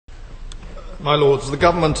My Lords, the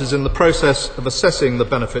Government is in the process of assessing the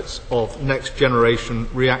benefits of next-generation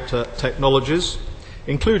reactor technologies,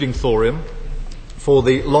 including thorium, for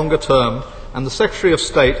the longer term, and the Secretary of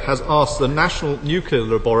State has asked the National Nuclear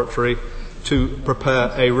Laboratory to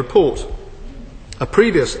prepare a report. A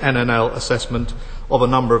previous NNL assessment of a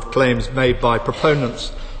number of claims made by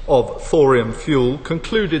proponents of thorium fuel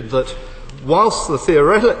concluded that whilst the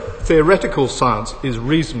theoretical science is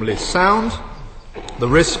reasonably sound, the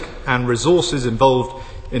risk and resources involved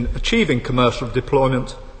in achieving commercial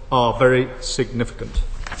deployment are very significant.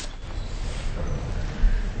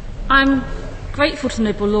 I'm grateful to the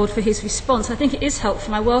Noble Lord for his response. I think it is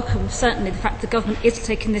helpful, and I welcome certainly the fact the government is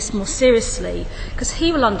taking this more seriously, because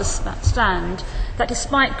he will understand that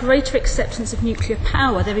despite greater acceptance of nuclear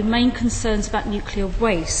power, there remain concerns about nuclear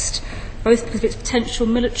waste, both because of its potential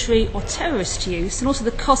military or terrorist use, and also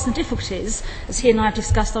the costs and difficulties, as he and I have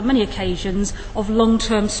discussed on many occasions, of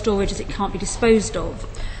long-term storage as it can't be disposed of.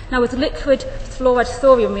 Now, with liquid fluoride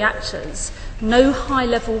thorium reactors, no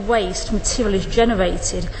high-level waste material is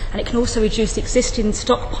generated, and it can also reduce the existing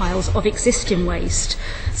stockpiles of existing waste.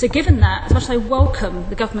 So given that, as much as I welcome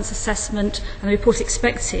the government's assessment and the report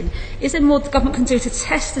expecting, is there more the government can do to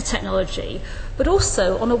test the technology? But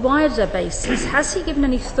also, on a wider basis, has he given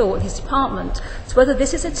any thought in his department to whether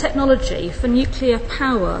this is a technology for nuclear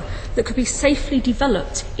power that could be safely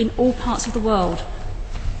developed in all parts of the world?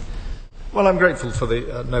 Well, I'm grateful for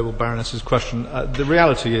the Noble Baroness's question. The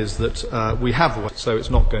reality is that we have waste, so it's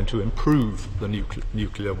not going to improve the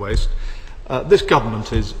nuclear waste. This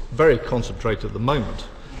government is very concentrated at the moment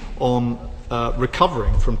on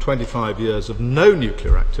recovering from 25 years of no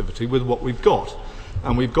nuclear activity with what we've got.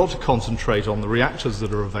 And we've got to concentrate on the reactors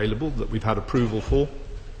that are available, that we've had approval for,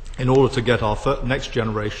 in order to get our next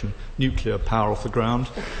generation nuclear power off the ground.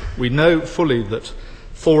 We know fully that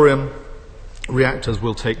thorium reactors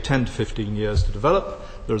will take 10 to 15 years to develop.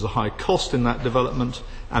 There is a high cost in that development,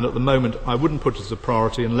 and at the moment I wouldn't put it as a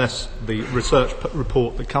priority unless the research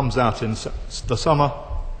report that comes out in the summer,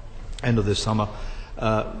 end of this summer,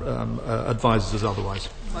 advises us otherwise.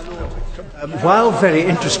 While very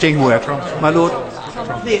interesting work, my Lord,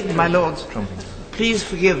 please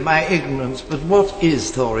forgive my ignorance, but what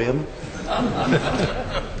is thorium?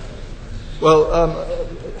 Well,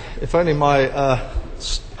 if only my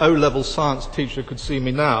O-level science teacher could see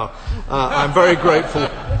me now. I'm very grateful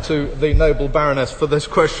to the Noble Baroness for this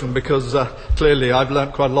question, because clearly I've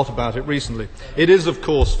learnt quite a lot about it recently. It is, of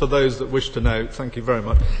course, for those that wish to know, thank you very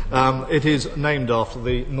much, it is named after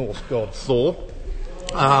the Norse god Thor.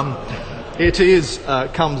 It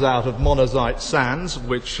comes out of monazite sands,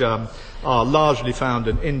 which are largely found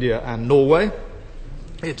in India and Norway.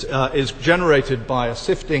 It is generated by a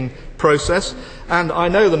sifting process, and I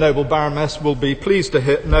know the Noble Baroness will be pleased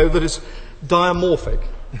to know that it's diamorphic,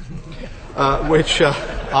 which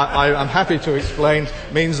I am happy to explain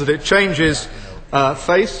means that it changes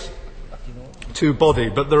face to body.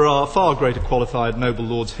 But there are far greater qualified Noble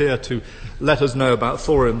Lords here to let us know about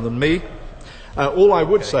thorium than me. All I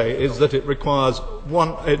would say is that it requires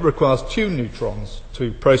 2 neutrons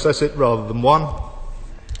to process it rather than 1.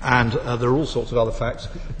 And there are all sorts of other facts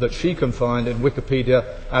that she can find in Wikipedia,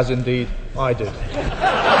 as indeed I did.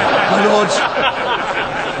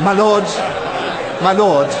 My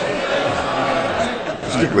lords.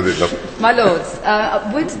 Stick with it, love. My Lords,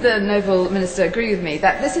 would the Noble Minister agree with me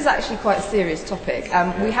that this is actually quite a serious topic?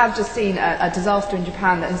 We have just seen a disaster in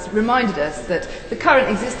Japan that has reminded us that the current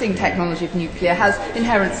existing technology of nuclear has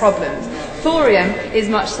inherent problems. Thorium is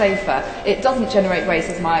much safer. It doesn't generate waste,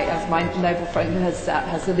 as my noble friend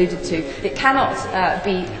has alluded to. It cannot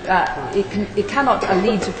it cannot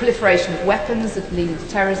lead to proliferation of weapons that lead to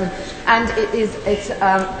terrorism, and it's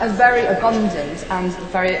a very abundant and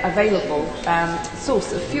very available source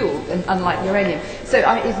of fuel, unlike uranium. So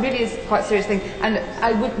it really is quite a serious thing. And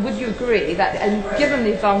would you agree that, given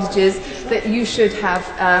the advantages, that you should have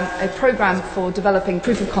a programme for developing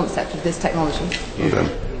proof of concept of this technology?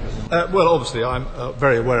 Well, obviously, I'm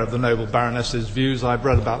very aware of the Noble Baroness's views. I've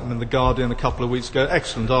read about them in The Guardian a couple of weeks ago.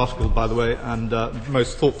 Excellent article, by the way, and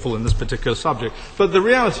most thoughtful in this particular subject. But the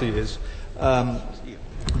reality is,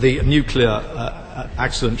 the nuclear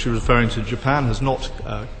accident she was referring to in Japan has not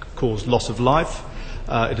caused loss of life.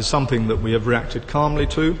 It is something that we have reacted calmly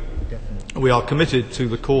to. We are committed to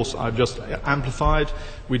the course I've just amplified.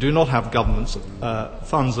 We do not have government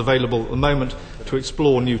funds available at the moment to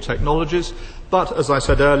explore new technologies. But, as I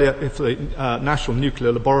said earlier, if the National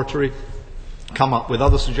Nuclear Laboratory come up with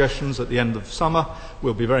other suggestions at the end of summer,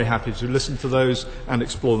 we'll be very happy to listen to those and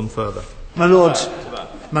explore them further. My Lords,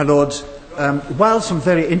 while some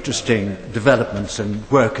very interesting developments and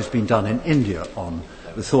work has been done in India on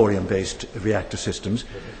the thorium-based reactor systems.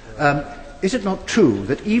 Is it not true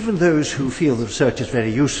that even those who feel the research is very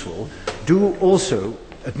useful do also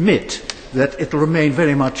admit that it will remain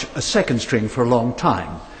very much a second string for a long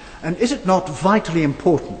time? And is it not vitally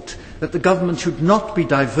important that the government should not be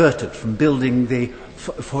diverted from building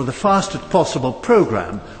for the fastest possible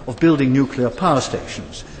programme of building nuclear power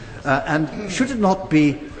stations? And should it not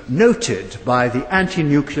be noted by the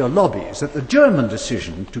anti-nuclear lobbies that the German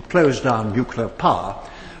decision to close down nuclear power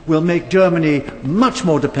will make Germany much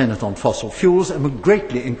more dependent on fossil fuels and will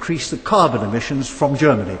greatly increase the carbon emissions from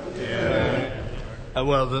Germany?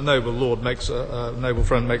 Well, the noble lord noble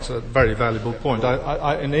friend makes a very valuable point.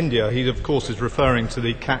 In India, he of course is referring to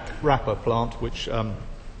the Cat Rapper plant, which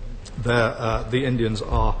the Indians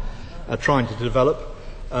are trying to develop.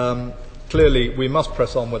 Clearly, we must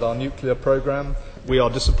press on with our nuclear programme. We are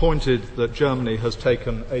disappointed that Germany has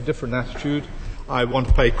taken a different attitude. I want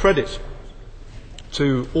to pay credit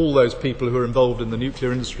to all those people who are involved in the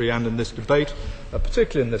nuclear industry and in this debate,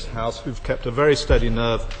 particularly in this House, who've kept a very steady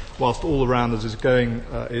nerve whilst all around us is going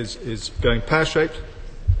pear-shaped.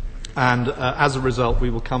 And as a result, we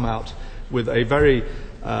will come out with a very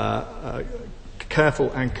careful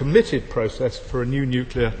and committed process for a new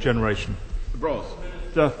nuclear generation.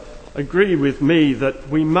 Agree with me that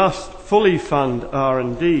we must fully fund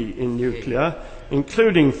R&D in nuclear,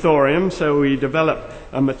 including thorium, so we develop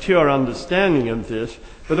a mature understanding of this.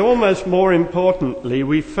 But almost more importantly,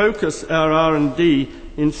 we focus our R&D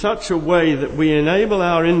in such a way that we enable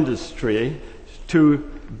our industry to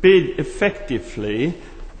bid effectively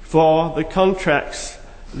for the contracts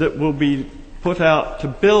that will be put out to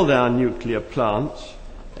build our nuclear plants,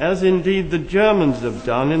 as indeed the Germans have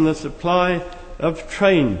done in the supply of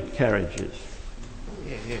train carriages.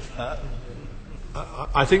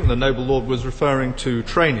 I think the noble lord was referring to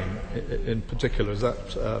training in particular. Is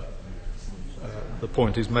that the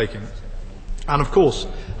point he's making? And of course,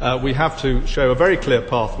 we have to show a very clear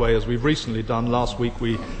pathway, as we've recently done. Last week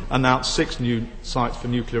we announced 6 new sites for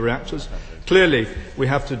nuclear reactors. Clearly, we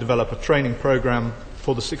have to develop a training programme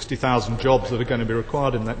for the 60,000 jobs that are going to be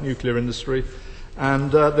required in that nuclear industry,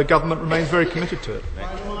 and the government remains very committed to it.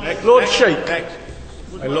 Lord Sheikh.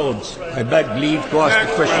 My Lords, I beg leave to ask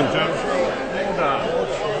the question.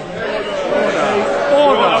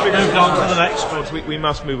 Order. Move on to the next question. We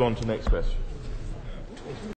must move on to the next question.